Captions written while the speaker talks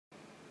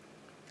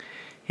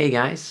Hey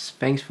guys,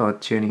 thanks for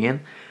tuning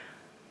in.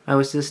 I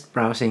was just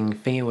browsing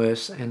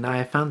Thingiverse and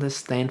I found this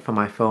stand for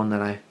my phone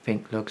that I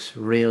think looks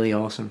really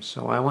awesome,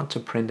 so I want to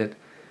print it.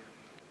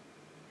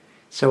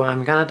 So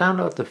I'm gonna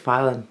download the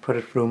file and put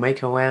it through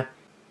MakerWare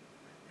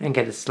and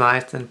get it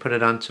sliced and put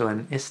it onto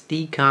an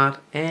SD card,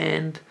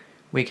 and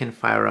we can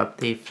fire up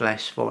the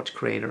Flashforge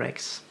Creator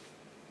X.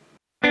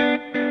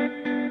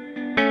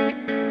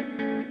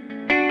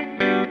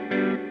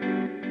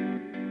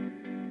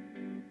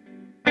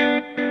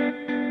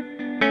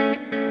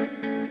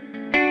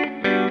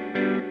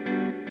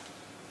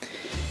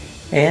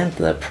 And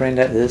the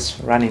printer is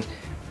running,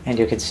 and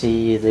you can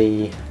see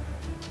the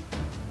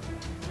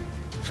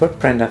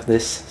footprint of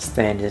this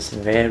stand is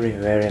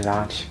very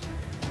large.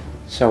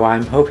 So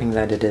I'm hoping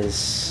that it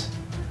is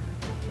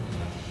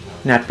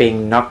not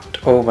being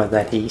knocked over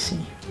that easy,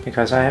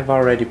 because I have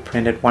already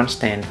printed one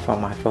stand for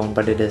my phone,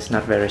 but it is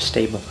not very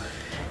stable.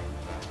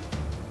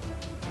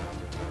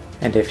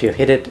 And if you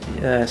hit it,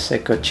 there's a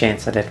good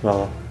chance that it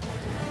will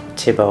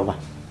tip over.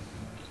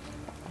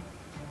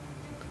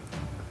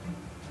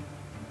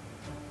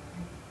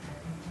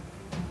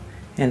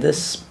 And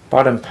this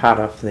bottom part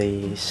of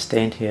the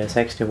stand here is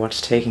actually what's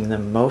taking the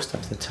most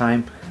of the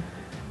time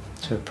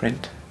to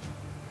print.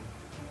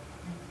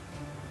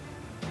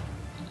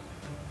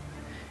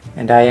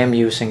 And I am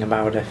using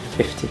about a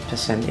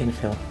 50%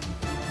 infill.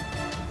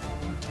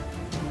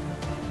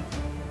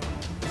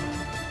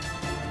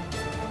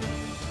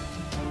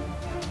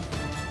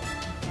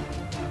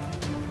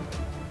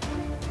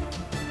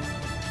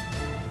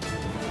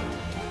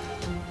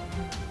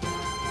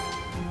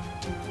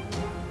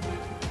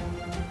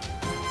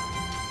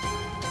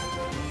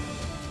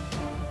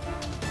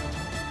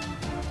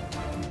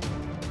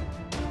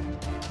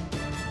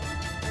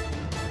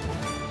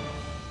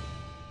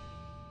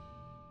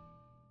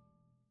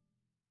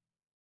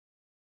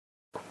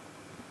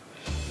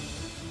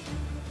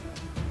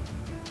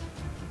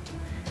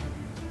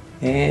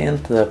 And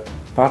the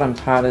bottom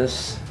part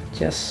is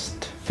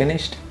just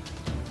finished.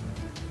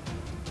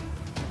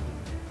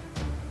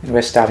 And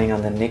we're starting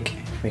on the nick,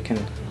 if we can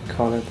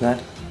call it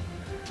that.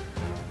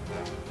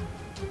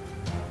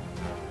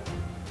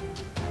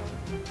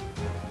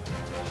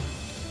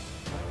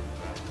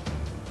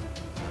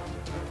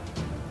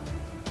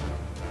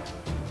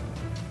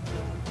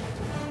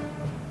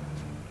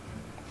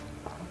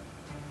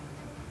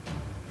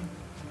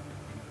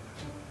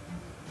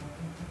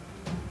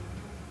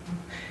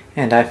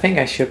 And I think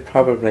I should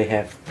probably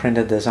have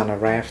printed this on a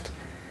raft.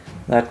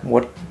 That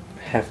would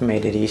have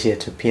made it easier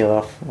to peel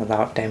off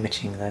without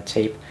damaging the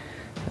tape,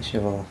 as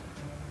you will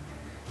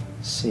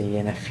see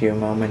in a few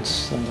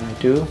moments that I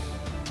do.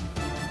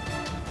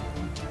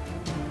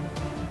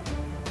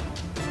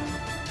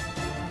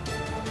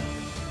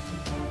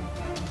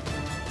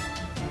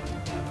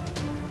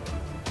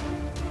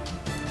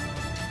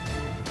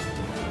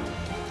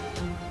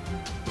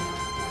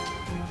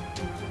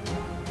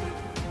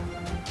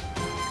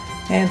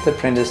 And the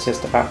print is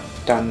just about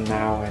done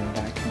now, and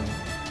I can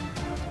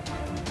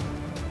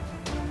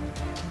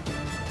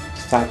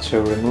start to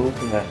remove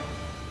the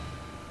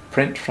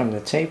print from the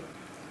tape.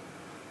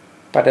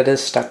 But it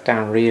is stuck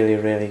down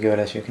really good,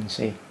 as you can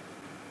see.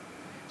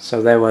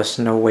 So there was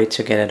no way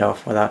to get it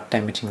off without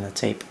damaging the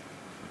tape.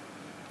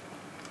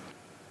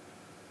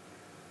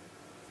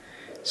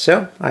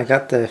 So I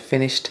got the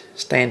finished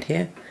stand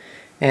here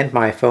and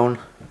my phone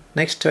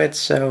next to it,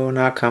 so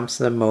now comes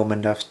the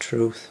moment of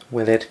truth.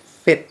 Will it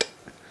fit?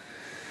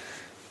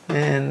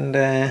 And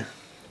it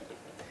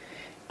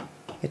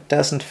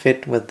doesn't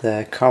fit with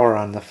the cover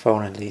on the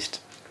phone, at least.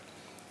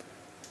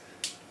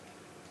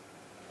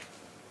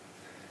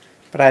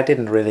 But I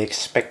didn't really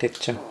expect it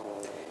to.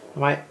 I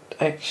might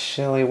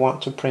actually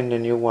want to print a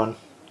new one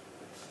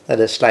that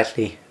is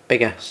slightly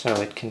bigger so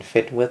it can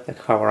fit with the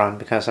cover on,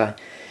 because I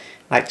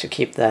like to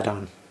keep that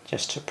on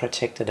just to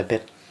protect it a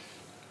bit.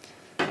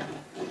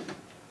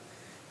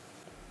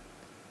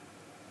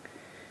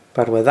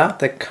 But without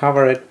the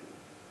cover it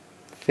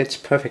fits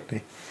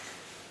perfectly.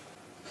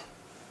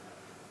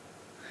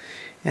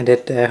 And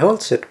it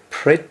holds it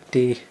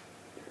pretty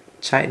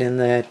tight in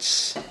there.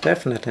 It's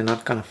definitely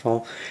not gonna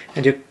fall.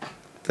 And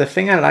the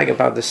thing I like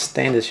about this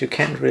stand is you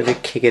can't really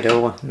kick it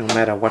over no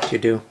matter what you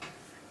do.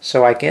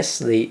 So I guess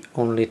the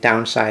only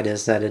downside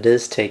is that it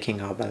is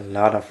taking up a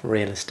lot of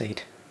real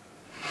estate.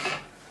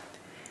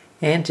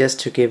 And just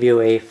to give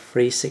you a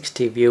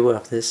 360 view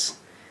of this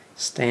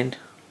stand,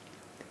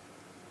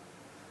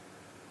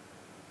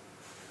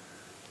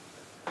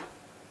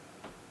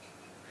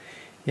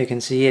 you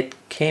can see it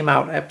came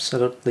out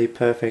absolutely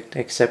perfect,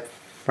 except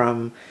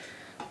from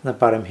the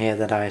bottom here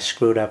that I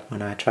screwed up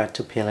when I tried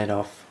to peel it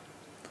off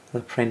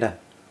the printer.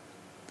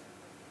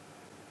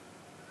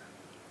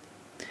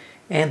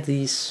 And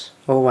these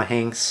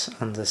overhangs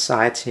on the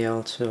sides here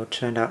also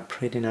turned out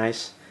pretty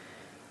nice.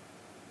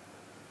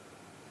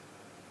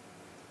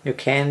 You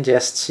can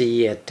just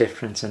see a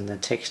difference in the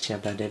texture,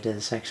 but it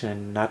is actually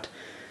not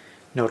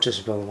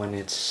noticeable when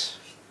it's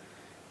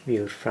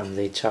viewed from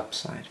the top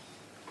side.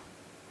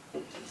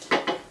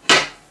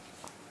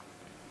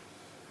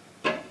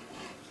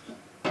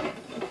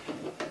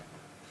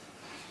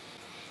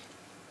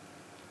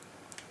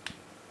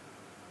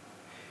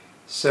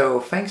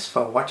 So thanks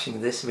for watching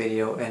this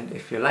video, and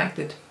if you liked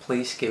it,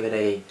 please give it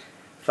a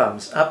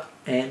thumbs up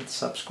and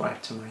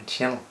subscribe to my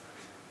channel.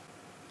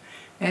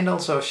 And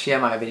also share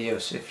my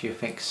videos if you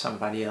think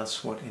somebody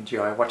else would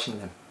enjoy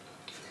watching them.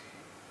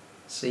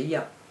 See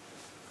ya!